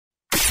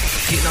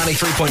Hit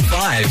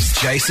 93.5's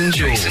Jason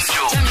Juelz.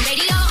 Turn the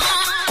radio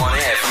on. On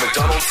air from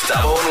McDonald's,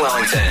 Stubbo and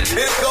Wellington.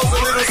 Here goes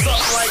a little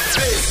something like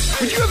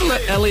this. Would you ever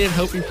let Elliot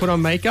help you put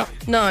on makeup?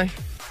 No.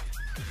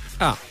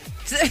 Oh.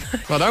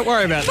 Well, don't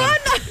worry about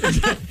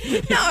that.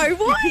 No,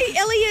 why,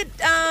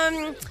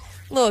 Elliot?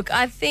 Look,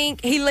 I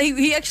think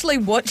he actually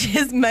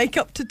watches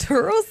makeup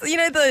tutorials. You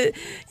know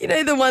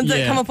the ones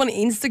that come up on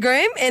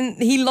Instagram,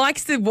 and he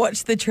likes to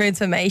watch the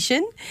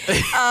transformation.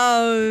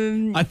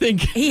 I think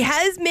he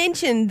has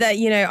mentioned that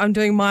I'm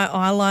doing my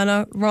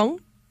eyeliner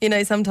wrong.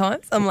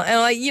 Sometimes I'm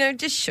like,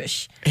 just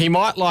shush. he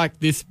might like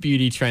this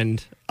beauty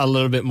trend a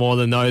little bit more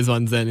than those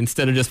ones. Then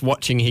instead of just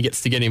watching, he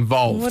gets to get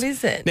involved. What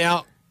is it?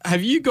 Now,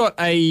 have you got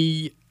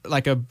a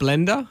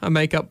blender, a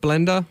makeup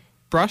blender?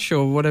 Brush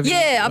or whatever.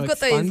 Yeah, I've got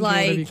those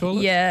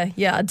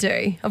yeah, I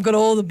do. I've got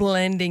all the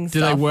blending Do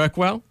stuff. they work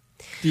well?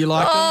 Do you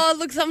like them? Oh,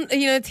 look,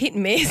 it's hit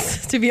and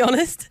miss, to be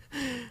honest.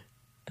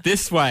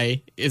 This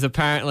way is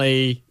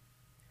apparently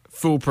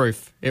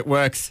foolproof. It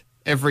works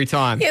every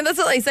time. Yeah, that's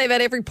what they say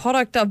about every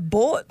product I've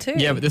bought too.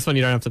 Yeah, but this one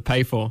you don't have to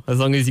pay for. As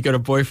long as you got a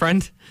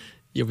boyfriend,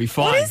 you'll be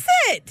fine. What is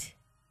it?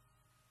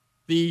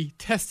 The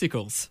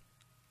testicles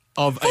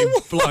of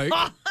a bloke.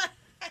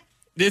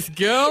 This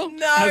girl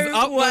has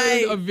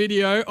uploaded a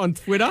video on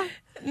Twitter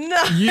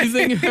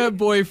using her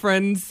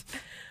boyfriend's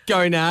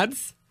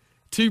gonads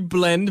to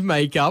blend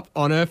makeup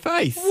on her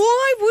face.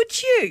 Why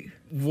would you?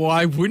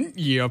 Why wouldn't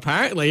you?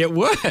 Apparently it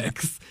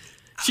works.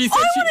 She said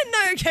I want to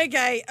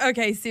know,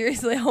 okay,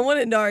 seriously, I want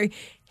to know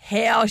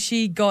how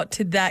she got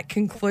to that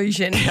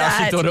conclusion.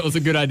 How she thought it was a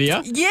good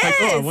idea?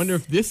 Yes. Like, I wonder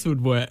if this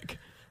would work.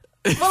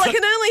 Well, I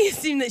can only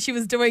assume that she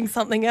was doing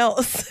something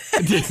else.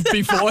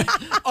 Before?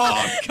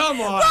 Oh, come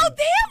on. Well,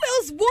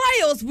 why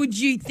else would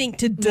you think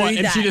to do that?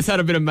 And she just had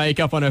a bit of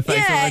makeup on her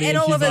face already. And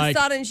all of a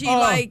sudden she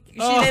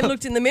then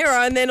looked in the mirror,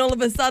 and then all of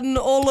a sudden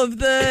all of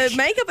the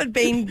makeup had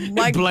been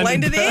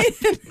blended in.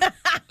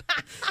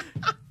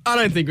 I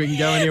don't think we can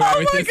go anywhere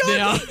with this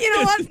now. You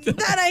know what?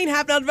 That ain't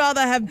happening. I'd rather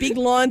have big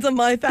lines on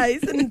my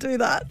face than do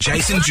that.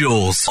 Jason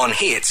Juelz on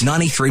Hits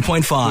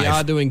 93.5. We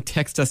are doing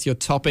Text Us Your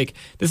Topic.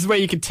 This is where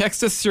you can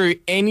text us through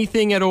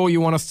anything at all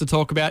you want us to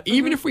talk about.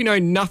 Even if we know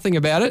nothing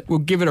about it, we'll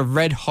give it a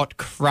red hot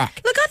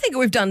crack. Look, I think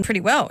we've done pretty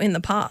well in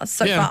the past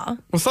so far.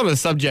 Well, some of the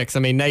subjects,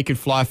 naked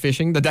fly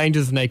fishing, the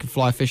dangers of naked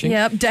fly fishing.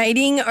 Yep,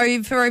 dating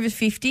for over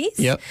 50s.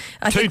 Yep.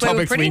 Two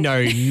topics we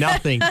know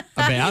nothing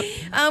about.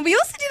 We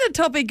also did a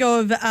topic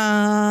of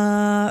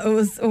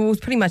it was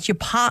pretty much your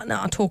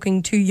partner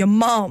talking to your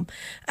mum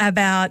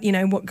about,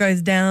 what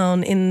goes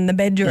down in the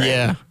bedroom.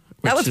 Yeah.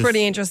 That was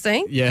pretty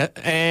interesting. Yeah.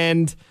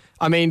 And,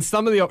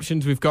 some of the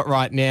options we've got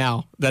right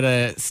now that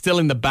are still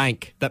in the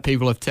bank that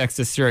people have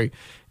texted us through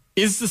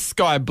is the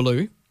sky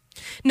blue.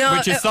 No,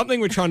 which is something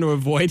we're trying to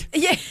avoid.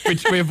 Yeah.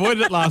 Which we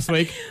avoided it last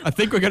week. I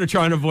think we're going to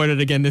try and avoid it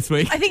again this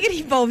week. I think it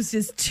involves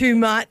just too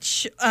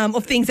much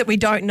of things that we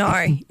don't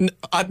know.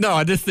 No,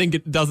 I just think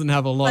it doesn't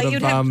have a lot of... It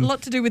would have a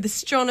lot to do with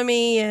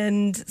astronomy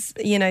and,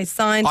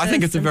 science. I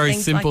think it's a very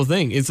simple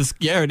thing. It's just,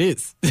 it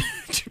is.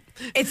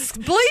 It's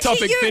blue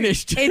Topic to you.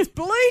 Finished. It's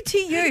blue to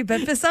you.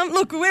 But for some...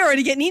 Look, we're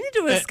already getting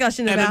into a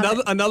discussion about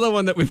it. Another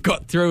one that we've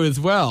got through as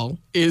well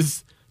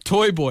is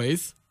Toy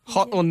Boys,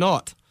 hot or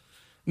not.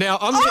 Now,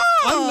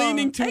 I'm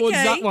leaning towards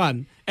that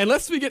one.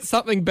 Unless we get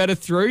something better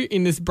through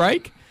in this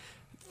break,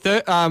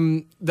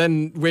 then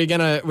we're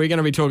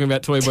gonna be talking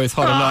about Toy Boys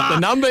hot or not. The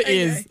number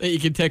is that you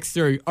can text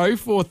through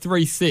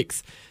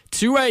 0436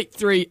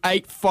 283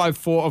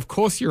 854. Of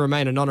course, you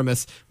remain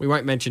anonymous. We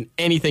won't mention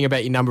anything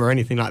about your number or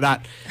anything like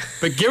that.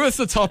 But give us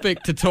a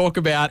topic to talk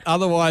about.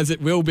 Otherwise,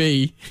 it will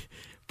be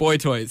boy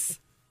toys.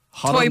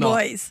 Hot Toy or not.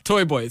 boys.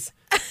 Toy boys.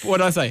 What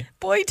did I say?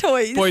 Boy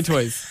toys. Boy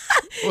toys.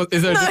 Well,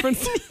 is there a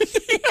difference?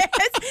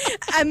 Yes,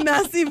 a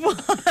massive one.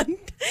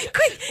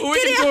 Quick,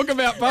 we can talk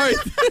about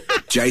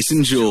both.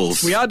 Jason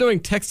Juelz. We are doing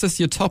Text Us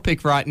Your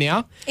Topic right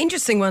now.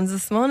 Interesting ones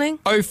this morning.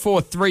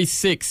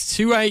 0436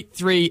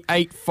 283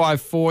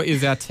 854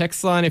 is our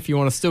text line if you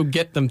want to still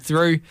get them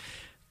through.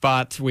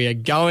 But we are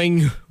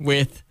going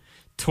with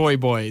Toy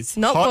Boys.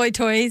 Not boy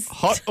toys.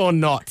 Hot or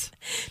not?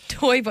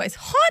 Toy Boys.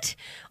 Hot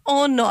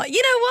or not?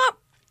 You know what?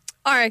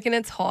 I reckon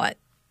it's hot.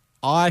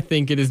 I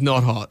think it is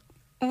not hot.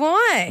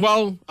 Why?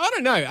 Well, I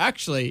don't know,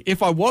 actually.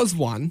 If I was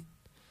one...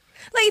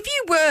 Like, if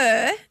you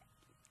were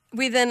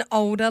with an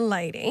older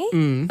lady,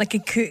 like a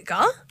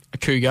cougar... A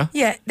cougar?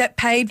 Yeah, that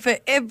paid for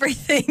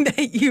everything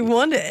that you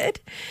wanted...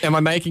 Am I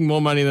making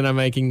more money than I'm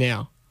making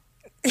now?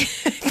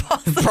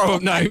 Possibly.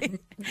 Probably, no,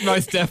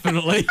 most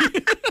definitely.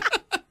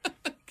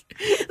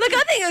 Look,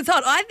 I think it's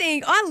hot.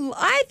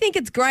 I think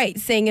it's great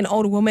seeing an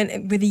older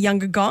woman with a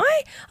younger guy.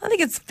 I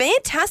think it's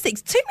fantastic.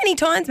 It's too many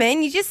times,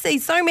 man. You just see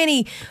so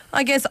many,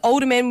 I guess,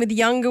 older men with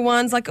younger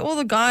ones. Like, all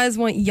the guys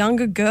want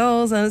younger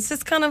girls, and it's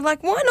just kind of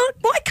like, why not?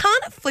 Why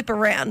can't it flip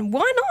around?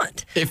 Why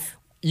not? If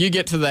you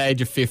get to the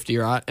age of 50,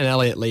 right, and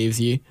Elliot leaves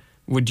you,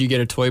 would you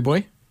get a toy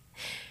boy?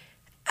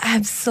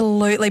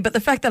 Absolutely, but the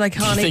fact that I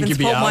can't even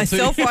support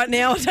myself right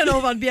now, I don't know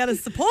if I'd be able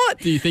to support.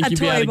 Do you think you'd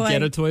be able to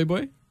get a toy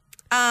boy?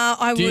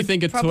 I would. Do you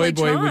think a toy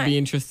boy would be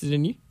interested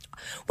in you?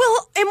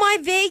 Well, am I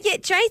there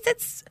yet,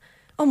 Jase?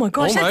 Oh my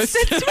gosh, Almost.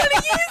 that's 20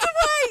 years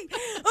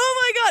away.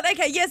 Oh my God.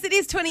 Okay, yes, it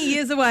is 20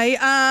 years away.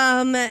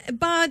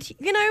 But,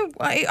 you know,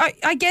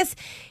 I guess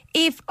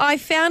if I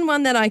found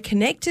one that I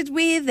connected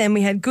with and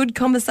we had good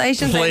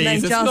conversations. Please, and they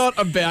it's just, not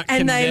about and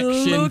connection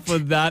they looked for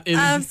that. It's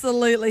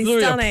absolutely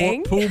literally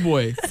stunning. a pool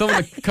boy.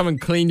 Someone to come and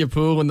clean your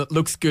pool and that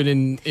looks good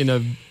in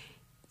a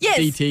Yes.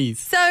 DTs.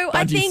 So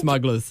I Budgie think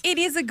smugglers. it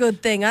is a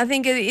good thing. I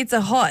think it's a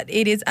hot.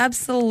 It is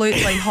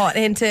absolutely hot.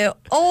 And to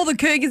all the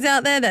cougars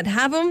out there that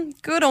have them,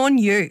 good on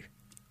you.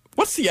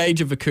 What's the age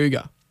of a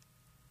cougar?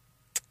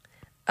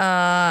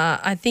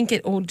 I think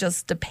it all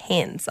just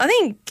depends. I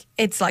think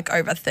it's like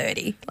over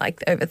 30,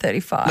 like over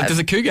 35. Like, does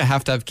a cougar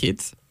have to have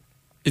kids?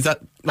 Is that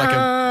like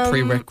a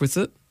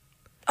prerequisite?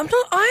 I'm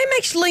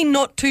actually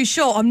not too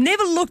sure. I've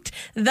never looked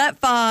that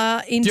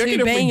far Do you into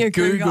reckon being if we a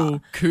cougar.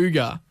 Google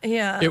cougar,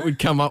 Yeah. it would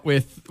come up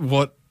with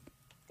what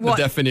the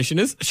definition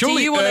is? Surely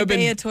Do you want to Urban,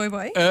 be a toy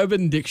boy?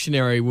 Urban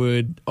Dictionary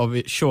would of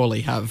it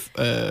surely have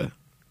a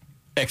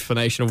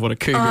explanation of what a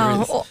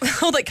cougar is.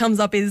 All that comes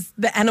up is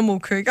the animal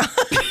cougar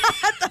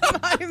at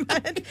the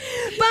moment.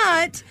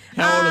 But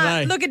How old are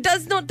they? look, it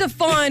does not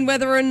define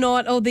whether or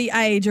not or the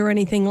age or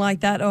anything like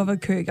that of a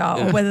cougar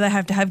or whether they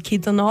have to have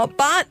kids or not.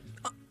 But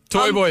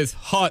Toy boys,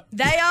 hot.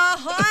 they are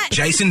hot.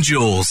 Jase and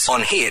Juelz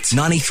on Hits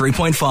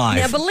 93.5.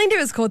 Now, Belinda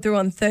has called through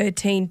on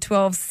 13,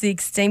 12,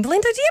 16.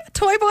 Belinda, do you have a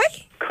toy boy?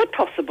 Could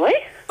possibly.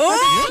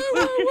 Oh!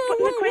 Just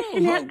putting the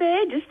question out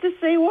there just to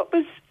see what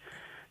was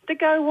the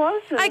go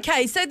was.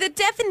 Okay, so the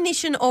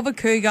definition of a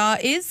cougar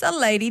is a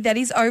lady that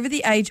is over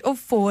the age of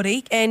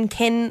 40 and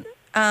can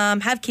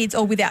have kids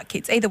or without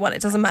kids, either one,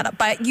 it doesn't matter.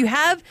 But you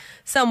have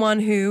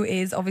someone who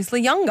is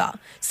obviously younger.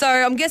 So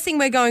I'm guessing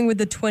we're going with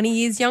the 20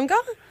 years younger?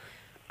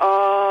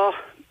 Oh,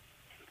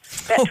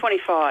 about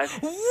 25.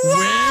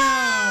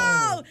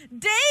 Wow!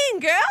 Dang,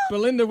 girl!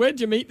 Belinda, where'd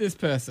you meet this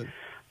person?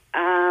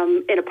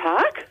 In a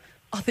park.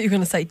 I thought you were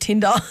going to say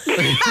Tinder. No,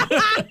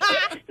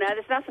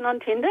 there's nothing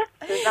on Tinder.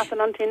 There's nothing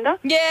on Tinder.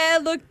 Yeah,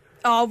 look.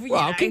 Oh, you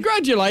Well, know.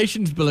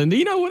 congratulations, Belinda.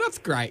 You know what? That's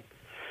great.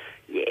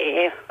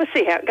 Yeah, we'll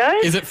see how it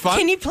goes. Is it fun?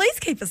 Can you please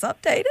keep us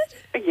updated?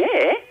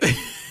 Yeah.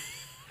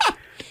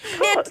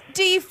 Now,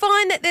 do you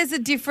find that there's a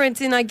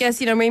difference in, I guess,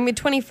 with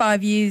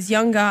 25 years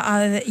younger,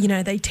 are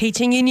they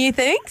teaching you new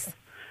things?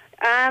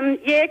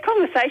 Yeah,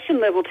 conversation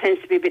level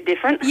tends to be a bit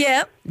different.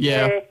 Yeah.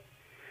 Yeah.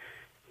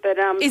 But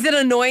Is it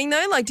annoying,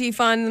 though? Like, do you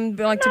find them to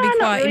be not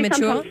quite really. immature?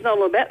 Sometimes it's not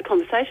all about the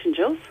conversation,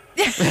 Jules.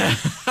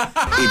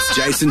 It's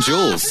Jase and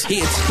Juelz.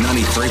 Hits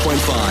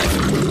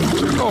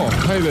 93.5. Oh,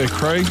 hey there,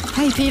 Craig.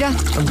 Hey, Peter.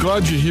 I'm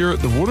glad you're here at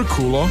the water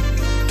cooler.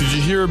 Did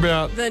you hear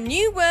about... The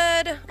new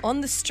word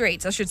on the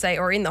streets, I should say,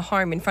 or in the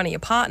home in front of your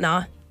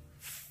partner,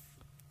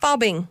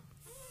 phubbing.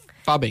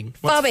 Fubbing.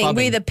 What's Phubbing fubbing?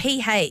 with a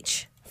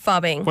PH.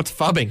 Phubbing. What's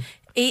fubbing?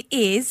 It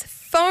is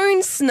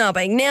phone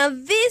snubbing. Now,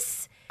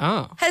 this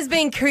Oh. has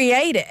been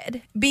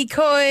created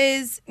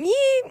because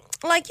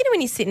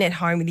when you're sitting at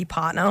home with your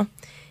partner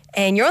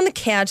and you're on the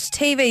couch,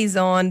 TV's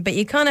on, but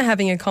you're kind of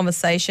having a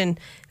conversation.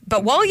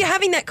 But while you're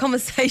having that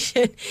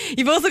conversation,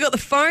 you've also got the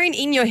phone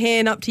in your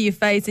hand up to your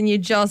face and you're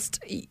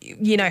just,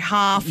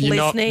 half You're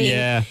not- listening.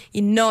 yeah.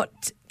 You're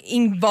not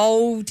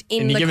involved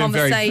in And you're the giving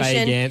very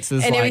conversation. vague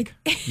answers and like,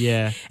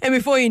 yeah. and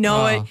before you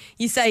know it, Oh.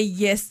 you say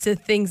yes to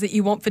things that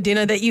you want for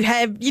dinner that you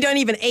don't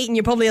even eat and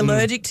you're probably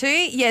allergic to.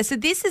 Yeah, so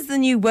this is the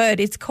new word.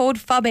 It's called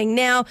phubbing.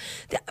 Now,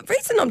 the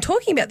reason I'm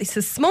talking about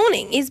this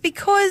morning is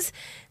because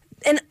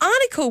an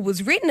article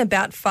was written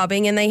about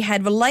phubbing and they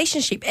had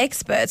relationship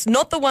experts,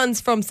 not the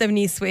ones from 7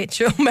 Year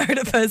Switch or Married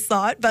at First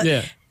Sight, but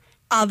Yeah.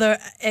 other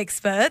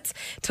experts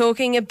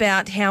talking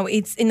about how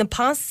it's in the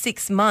past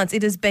 6 months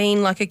it has been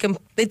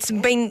it's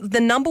been the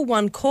number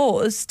one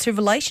cause to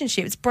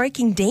relationships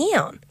breaking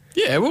down.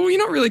 Yeah, well, you're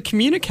not really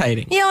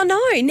communicating. Yeah, I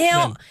know.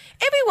 Now, No.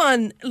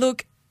 everyone,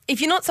 look, if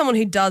you're not someone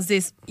who does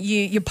this,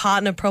 your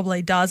partner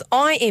probably does.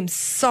 I am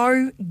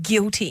so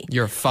guilty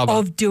You're a fubber.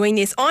 of doing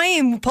this. I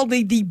am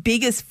probably the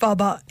biggest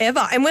fubber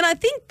ever. And when I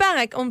think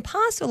back on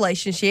past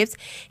relationships,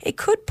 it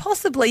could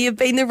possibly have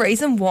been the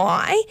reason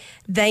why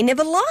they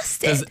never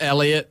lasted. Does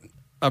Elliot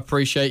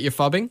appreciate your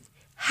fubbing?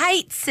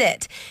 Hates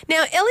it.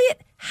 Now,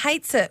 Elliot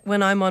hates it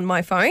when I'm on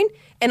my phone,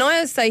 and I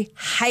also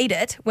hate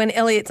it when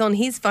Elliot's on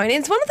his phone. And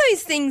it's one of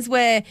those things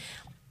where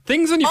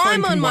Things on your phone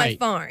I'm can on my wait.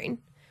 phone.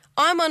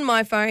 I'm on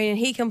my phone and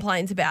he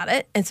complains about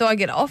it, and so I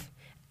get off.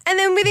 And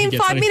then within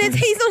gets 5 on his minutes,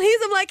 phone. he's on his.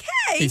 I'm like,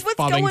 hey, He's what's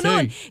phubbing going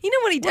on? too. You know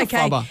what he What a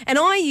okay. phubber. And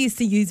I used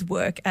to use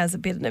work as a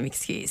bit of an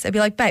excuse. I'd be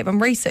like, babe,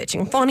 I'm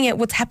researching. I'm finding out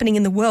what's happening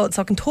in the world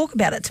so I can talk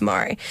about it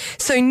tomorrow.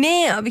 So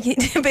now,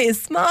 to be a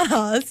smart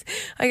ass,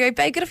 I go,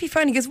 babe, get off your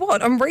phone. He goes,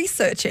 what? I'm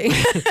researching.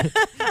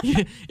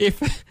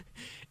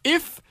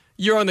 If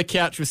you're on the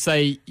couch with,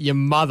 say, your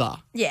mother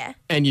Yeah.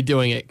 and you're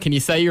doing it, can you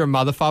say you're a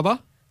mother fubber?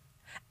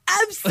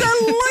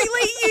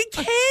 Absolutely, you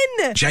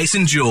can. Jase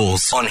and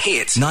Juelz on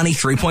Hits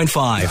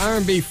 93.5.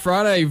 R&B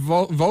Friday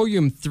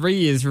Volume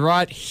 3 is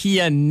right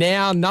here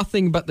now.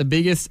 Nothing but the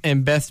biggest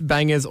and best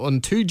bangers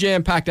on 2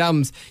 jam-packed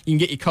albums. You can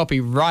get your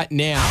copy right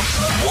now.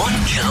 What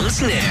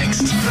comes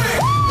next?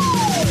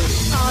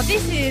 Oh, Oh,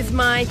 this is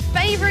my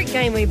favourite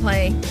game we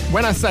play.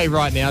 When I say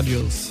right now,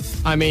 Jules,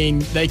 I mean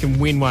they can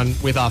win one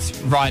with us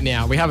right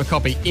now. We have a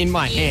copy in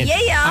my hand.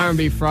 Yeah.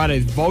 R&B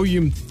Fridays,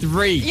 Volume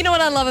 3. You know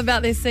what I love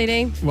about this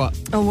CD? What?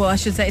 Oh, well, I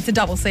should say it's a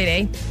double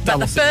CD. But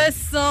the CD.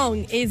 first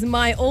song is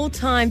my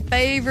all-time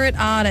favourite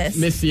artist.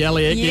 Missy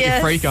Elliott, get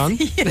your freak on.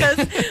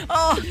 Yes.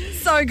 Oh,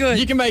 so good.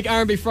 You can make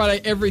R&B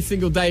Friday every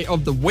single day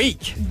of the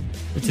week,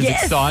 which is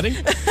Yes. exciting.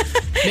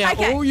 Now,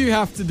 Okay. all you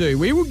have to do,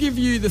 we will give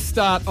you the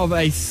start of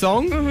a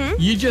song. Mm-hmm.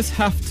 You just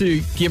have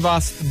to give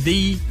us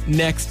the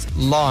next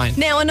line.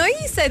 Now, I know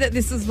you say that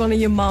this is one of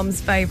your mum's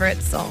favourite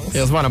songs.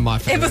 It was one of my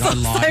It favorites.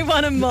 was I also lied.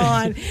 one of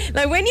mine.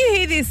 Now, when you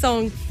hear this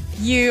song,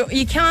 you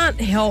can't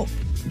help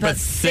but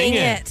sing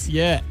it.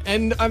 Yeah.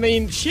 And, I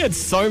mean, she had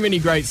so many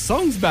great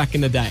songs back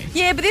in the day.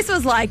 Yeah, but this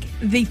was like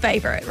the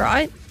favourite,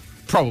 right?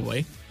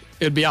 Probably.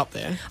 It'd be up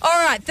there.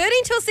 All right,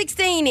 13 till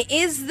 16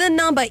 is the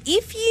number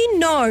if you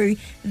know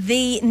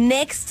the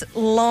next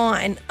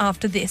line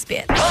after this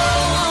bit.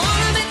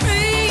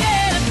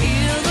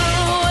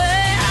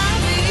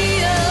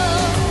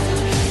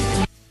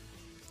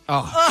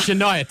 Oh,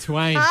 Shania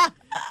Twain.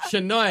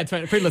 Shania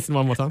Twain. Please listen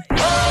one more time.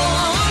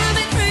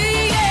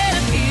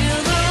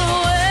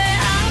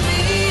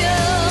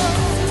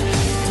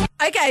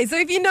 Okay, so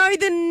if you know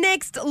the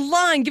next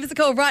line, give us a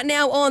call right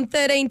now on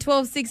 13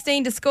 12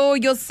 16 to score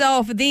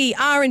yourself the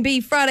R&B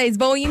Fridays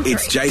Volume 3.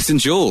 It's Jase and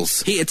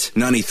Jules. Hit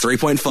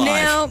 93.5.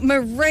 Now,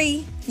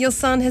 Marie, your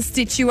son has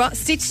stitched you up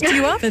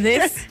for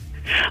this.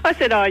 I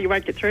said, oh, you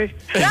won't get through.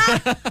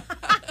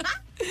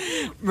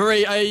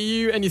 Marie, are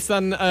you and your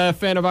son a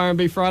fan of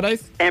R&B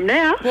Fridays? Am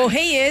now. Well,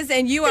 he is,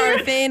 and you are a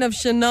fan of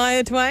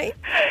Shania Twain.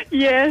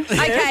 Yes.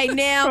 Okay,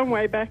 now, From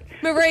way back.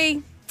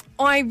 Marie,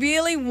 I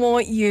really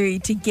want you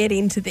to get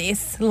into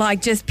this.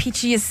 Like, just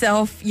picture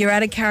yourself, you're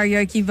at a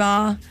karaoke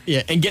bar.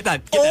 Yeah, and get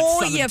that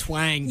southern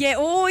twang. Yeah,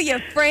 all your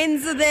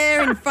friends are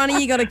there in front of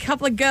you. You got a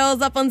couple of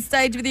girls up on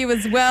stage with you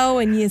as well,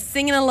 and you're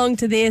singing along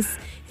to this,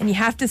 and you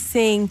have to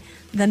sing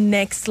the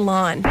next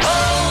line.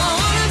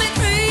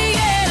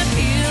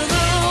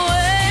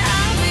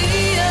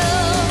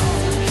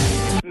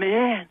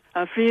 Man,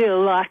 I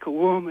feel like a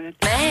woman.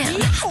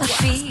 Man, I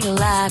feel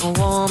like a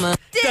woman.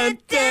 Dun,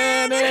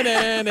 dun, dun,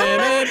 dun,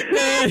 dun,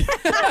 dun,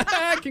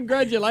 dun.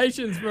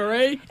 Congratulations,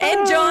 Marie.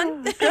 And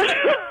John.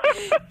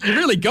 You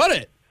really got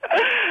it.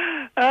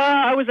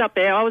 I was up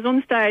there. I was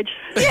on stage.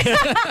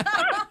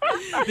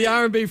 The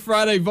R&B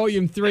Friday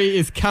Volume 3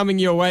 is coming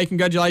your way.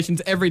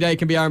 Congratulations. Every day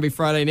can be R&B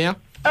Friday now.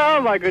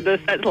 Oh, my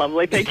goodness. That's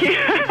lovely. Thank you.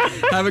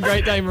 Have a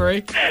great day,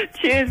 Marie.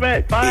 Cheers,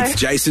 mate. Bye. It's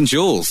Jase and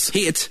Jules.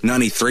 Hit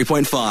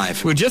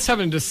 93.5. We're just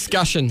having a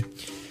discussion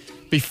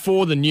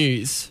before the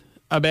news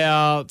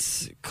about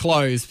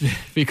clothes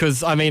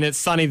because, I mean, it's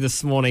sunny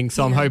this morning,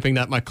 so I'm hoping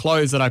that my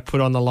clothes that I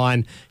put on the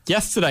line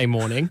yesterday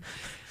morning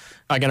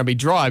are going to be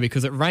dry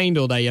because it rained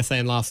all day yesterday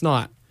and last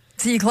night.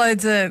 So your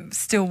clothes are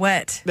still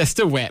wet. They're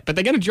still wet, but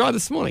they're going to dry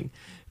this morning.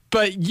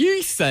 But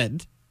you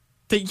said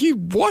that you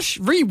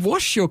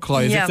rewash your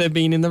clothes Yeah. if they've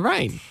been in the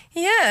rain.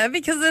 Yeah,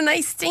 because then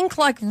they stink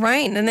like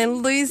rain and then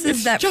loses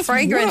It's that just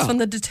fragrance water. from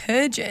the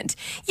detergent.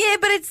 Yeah,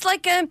 but it's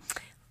like a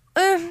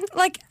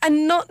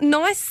not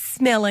nice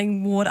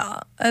smelling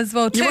water as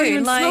well too. You won't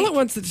even like, smell it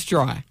once it's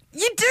dry.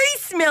 You do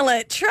smell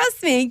it.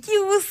 Trust me,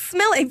 you will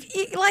smell it.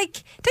 Don't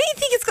you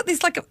think it's got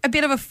this like a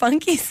bit of a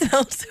funky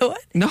smell to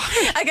it? No.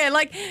 Okay,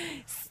 like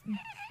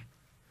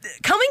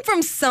coming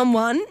from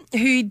someone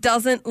who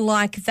doesn't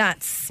like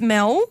that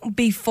smell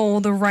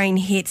before the rain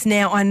hits.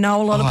 Now I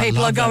know a lot of I people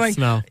are love that going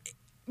smell.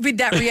 with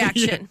that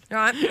reaction,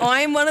 right?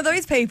 I am one of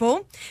those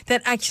people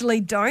that actually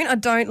don't. I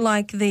don't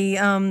like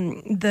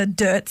the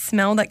dirt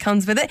smell that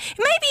comes with it.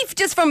 Maybe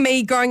just from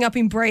me growing up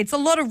in Brie. It's a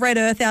lot of red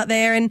earth out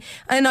there, and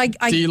I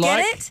Do you get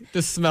like it.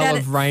 the smell that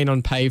of rain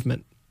on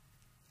pavement?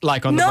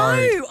 Like on the No,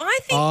 road? I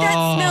think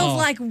that smells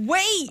like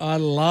wheat. I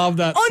love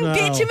that On smell.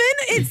 bitumen,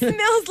 it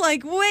smells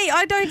like wheat.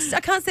 I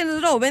can't stand it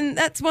at all. And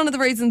that's one of the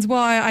reasons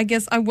why I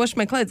guess I wash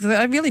my clothes, because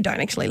I really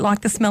don't actually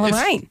like the smell of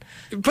rain.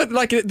 But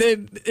like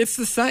it's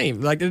the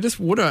same. Like they're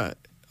just water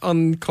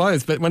on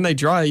clothes, but when they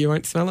dry, you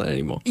won't smell it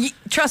anymore.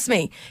 Trust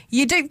me,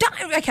 you do.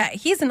 Okay,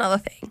 here's another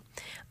thing.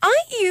 Are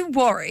you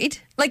worried?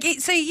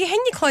 So you hang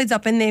your clothes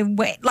up and they're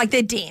wet, like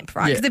they're damp,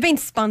 right? Because Yeah. they've been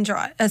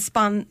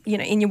spun,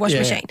 in your washing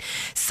Yeah. machine.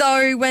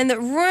 So when it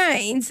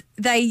rains,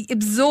 they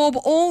absorb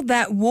all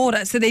that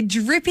water, so they're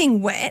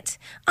dripping wet.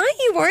 Aren't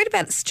you worried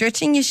about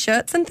stretching your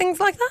shirts and things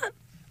like that?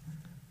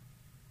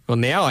 Well,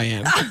 now I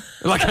am.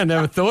 Like I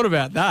never thought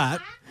about that.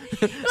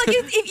 Like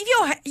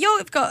if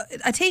you've got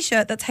a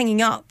t-shirt that's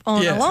hanging up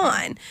on Yeah. a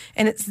line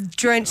and it's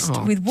drenched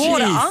Oh, with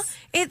water, jeez.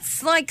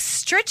 it's like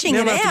stretching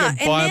Now it I have out.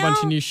 to go buy and a bunch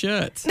of now- new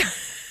shirts.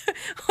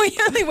 We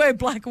only wear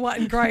black, white,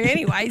 and grey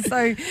anyway.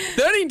 So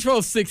 13,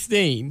 12,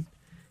 16.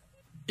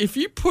 If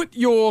you put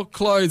your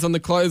clothes on the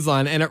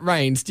clothesline and it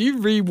rains, do you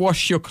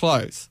rewash your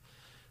clothes?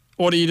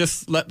 Or do you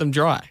just let them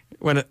dry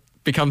when it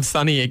becomes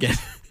sunny again?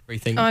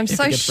 Everything. I'm if it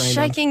so gets rained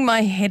on. shaking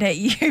my head at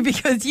you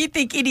because you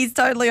think it is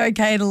totally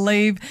okay to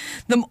leave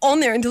them on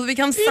there until it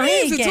becomes It sunny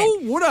is. again. It's all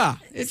water.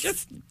 It's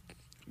just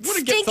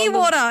water gets stinky on the-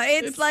 water.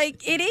 It's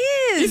like, it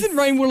is. Isn't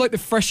rainwater like the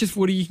freshest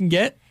water you can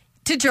get?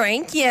 To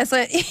drink, yeah. So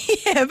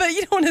yeah, but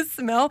you don't want to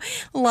smell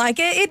like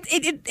it.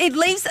 It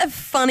leaves a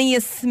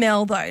funnier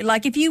smell though.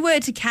 Like if you were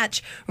to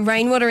catch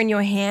rainwater in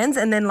your hands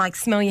and then like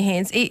smell your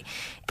hands,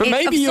 But it's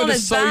maybe you're not just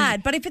as so-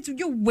 bad. But if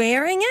you're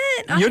wearing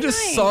it, I You're don't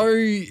just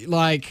know. so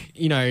like,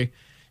 You know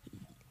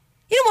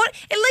what?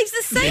 It leaves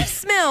the same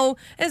smell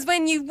as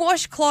when you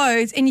wash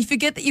clothes and you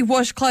forget that you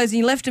washed clothes and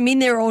you left them in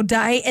there all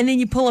day and then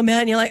you pull them out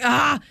and you're like,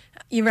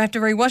 you have to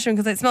rewash them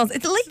because it smells.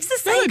 It leaves the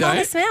No, same they kind don't.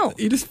 of smell.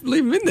 You just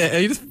leave them in there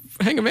and you just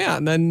hang them out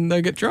and then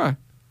they get dry.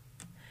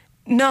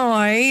 No,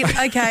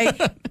 okay.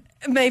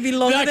 Maybe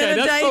longer than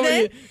a day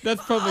then.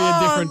 That's probably a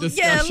different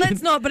discussion. Yeah,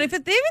 let's not. But if they're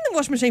in the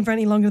wash machine for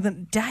any longer than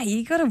a day,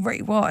 you got to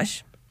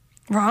rewash,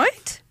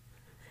 right?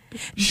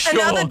 Sure,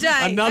 Another day.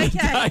 Another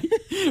Okay.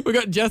 day. We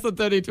got Jess on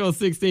 13, 12,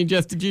 16.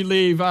 Jess, did you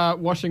leave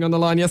washing on the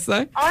line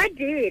yesterday? I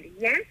did,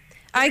 yes.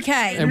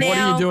 Okay. And now, what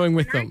are you doing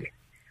with them?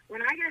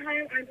 When I get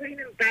home, I'm putting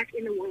them back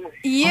in the wash.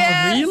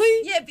 Yeah. Oh,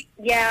 really?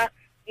 Yeah.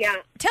 Yeah.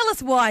 Tell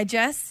us why,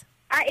 Jess.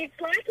 It's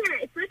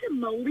like a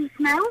mouldy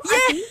smell, Yeah.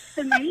 I think,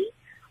 for me.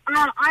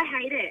 I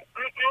hate it.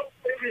 I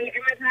absolutely hate it.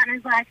 And my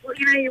partner's like, well,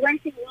 you're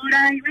wasting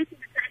water, you're wasting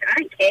the time. I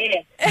don't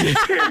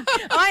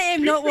care. I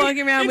am not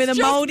walking around with a It's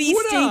just mouldy,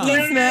 water.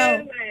 stinky smell.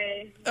 No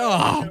way.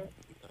 Oh,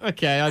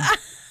 okay. I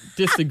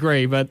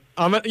disagree, but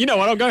you know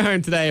what? I'll go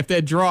home today. If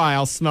they're dry,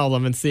 I'll smell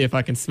them and see if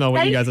I can smell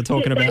what you guys are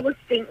talking They about. will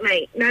stink,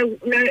 mate. No,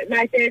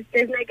 there's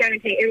no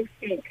guarantee. It'll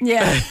stink.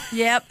 Yeah.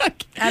 Yep.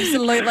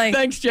 Absolutely.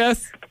 Thanks,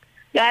 Jess.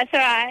 That's all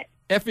right.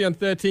 Effie on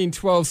 13,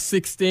 12,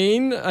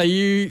 16. Are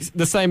you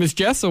the same as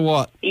Jess or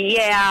what?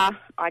 Yeah,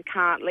 I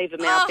can't leave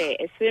them out there.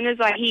 As soon as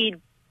I hear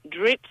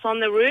drips on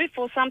the roof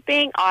or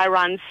something, I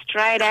run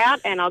straight out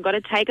and I've got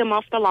to take them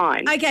off the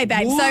line. Okay,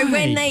 babe. Why? So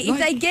when if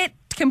they get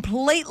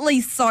completely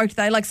soaked,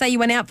 though, like say you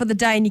went out for the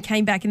day and you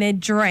came back and they're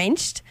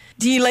drenched,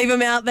 do you leave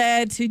them out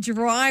there to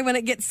dry when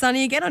it gets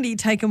sunny again, or do you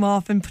take them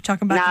off and chuck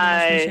them back in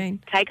the washing machine?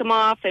 Take them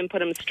off and put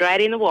them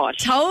straight in the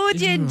wash.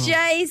 Told you,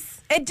 Jase.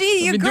 Do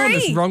you I've been doing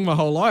this agree? wrong my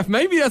whole life.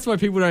 Maybe that's why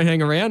people don't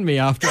hang around me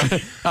after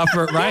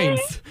it rains.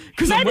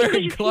 Because I'm Maybe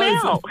wearing you clothes.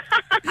 smell.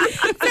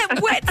 That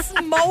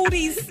wet,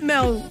 mouldy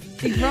smell,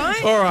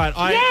 right? All right.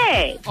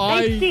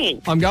 They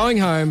stink. I'm going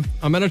home.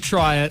 I'm going to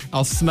try it.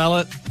 I'll smell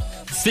it.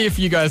 See if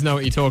you guys know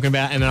what you're talking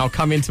about. And then I'll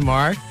come in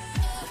tomorrow.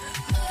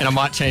 And I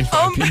might change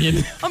my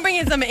opinion. I'm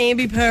bringing some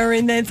ambipur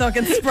in there so I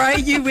can spray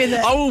you with it.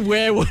 I will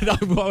wear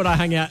what I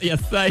hung out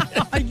yesterday.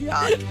 Oh,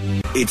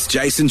 yuck. It's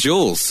Jason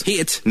Jules.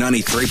 Hit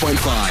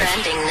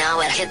 93.5. Trending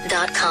now at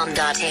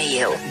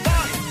hit.com.au.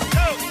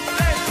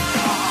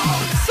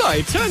 So,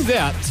 it turns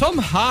out Tom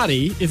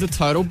Hardy is a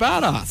total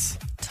badass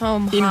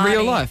Tom in Hardy.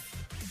 real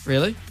life.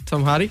 Really?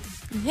 Tom Hardy?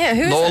 Yeah,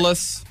 who's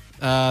Lawless,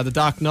 The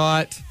Dark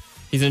Knight.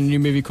 He's in a new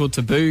movie called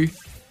Taboo.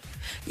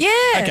 Yeah.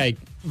 Okay,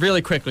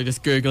 really quickly,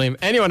 just Google him.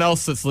 Anyone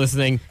else that's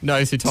listening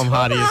knows who Tom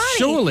Hardy is.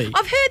 Surely.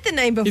 I've heard the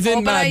name before, He's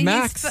in but Mad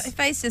Max. his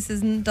face just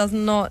does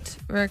not.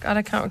 I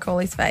can't recall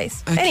his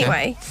face. Okay.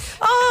 Anyway.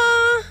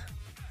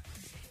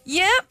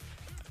 Yep.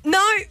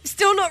 No,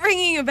 still not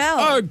ringing a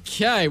bell.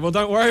 Okay, well,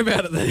 don't worry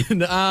about it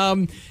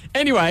then.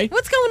 Anyway.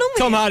 What's going on with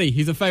Tom him? Hardy,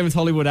 he's a famous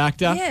Hollywood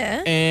actor.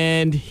 Yeah.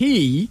 And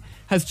he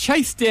has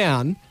chased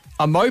down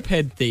a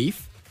moped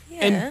thief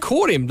and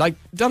caught him, like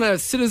done a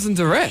citizen's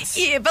arrest.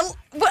 Yeah, but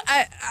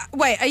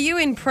wait, are you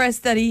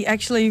impressed that he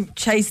actually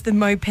chased the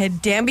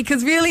moped down?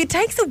 Because really, it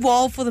takes a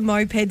while for the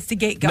mopeds to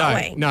get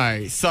going.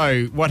 No.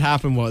 So what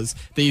happened was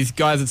these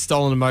guys had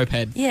stolen a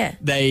moped. Yeah.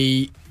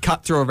 They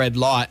cut through a red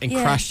light and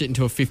Yeah. crashed it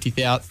into a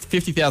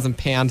 50,000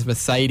 pound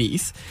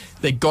Mercedes.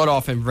 They got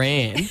off and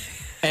ran.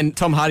 And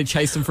Tom Hardy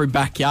chased them through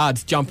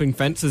backyards, jumping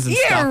fences and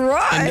Yeah, stuff.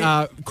 right.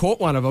 And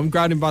caught one of them,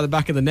 grabbed him by the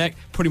back of the neck,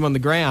 put him on the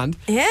ground,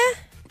 Yeah?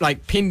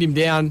 like pinned him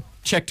down,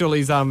 checked all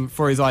his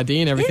for his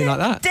ID and everything like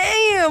that.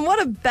 Damn, what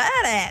a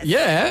badass.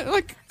 Yeah,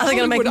 like Are they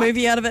going to make a Hollywood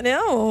movie out of it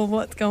now, or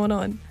what's going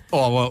on?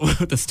 Oh, well,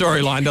 the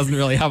storyline doesn't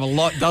really have a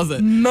lot, does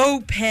it?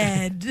 Moped.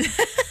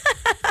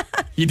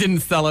 You didn't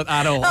sell it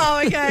at all.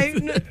 Oh, okay.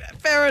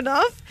 Fair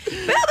enough.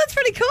 Well, that's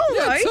pretty cool,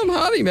 Yeah, though. Tom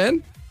Hardy,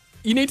 man.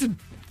 You need to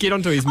get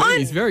onto his movie.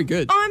 He's very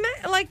good. I'm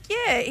like,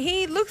 yeah,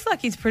 he looks like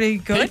he's pretty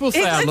good. People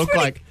say It I looks look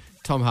pretty- like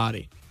Tom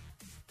Hardy.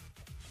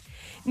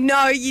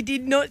 No, you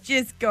did not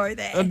just go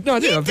there. No, I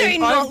did. You I've do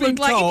been- not I've been look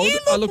like. told If you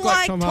I look look like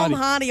like Tom Tom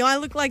Hardy. Hardy, I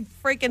look like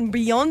freaking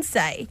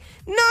Beyonce.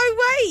 No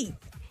way.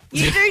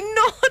 You do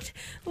not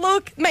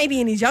look.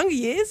 Maybe in his younger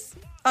years,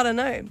 I don't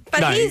know, but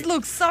No. he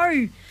looks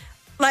so.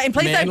 Like, and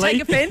please don't Manly?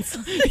 take offence.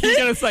 You're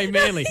going to say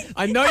manly.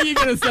 I know you're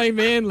going to say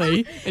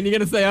manly, and you're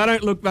going to say I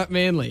don't look that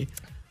manly.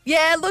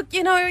 Yeah, look,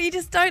 you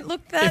just don't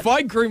look that. If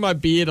I grew my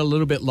beard a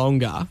little bit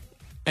longer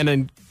and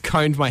then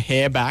combed my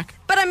hair back,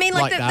 But I mean,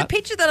 like the that.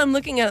 picture that I'm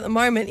looking at the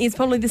moment is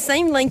probably the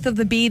same length of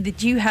the beard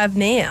that you have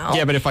now.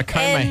 Yeah, but if I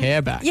comb my And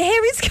hair back. Your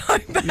hair is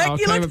combed back. no, I'll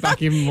You comb look it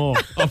back even more.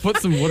 I'll put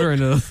some water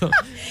into the song.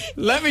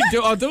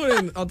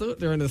 I'll do it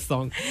during the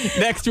song.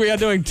 Next we are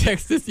doing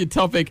text us your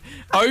topic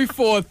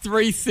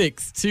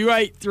 0436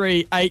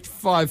 283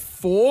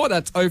 854.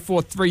 That's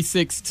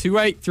 0436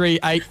 283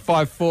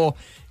 854.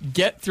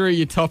 get through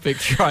your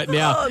topics right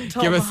now.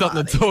 Tom Give us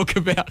something to talk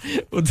about.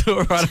 We'll do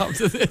it right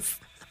after this.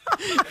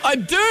 I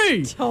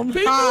do. Tom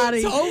People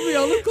Hardy. told me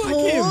I look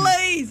like him.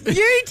 Please,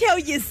 you tell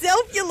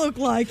yourself you look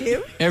like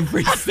him.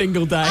 Every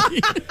single day.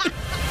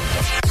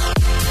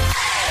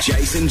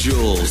 Jase and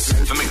Juelz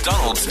for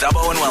McDonald's,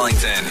 Dubbo and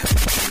Wellington.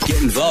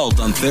 Get involved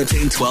on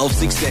 13 12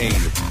 16.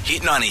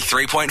 Hit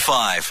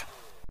 93.5.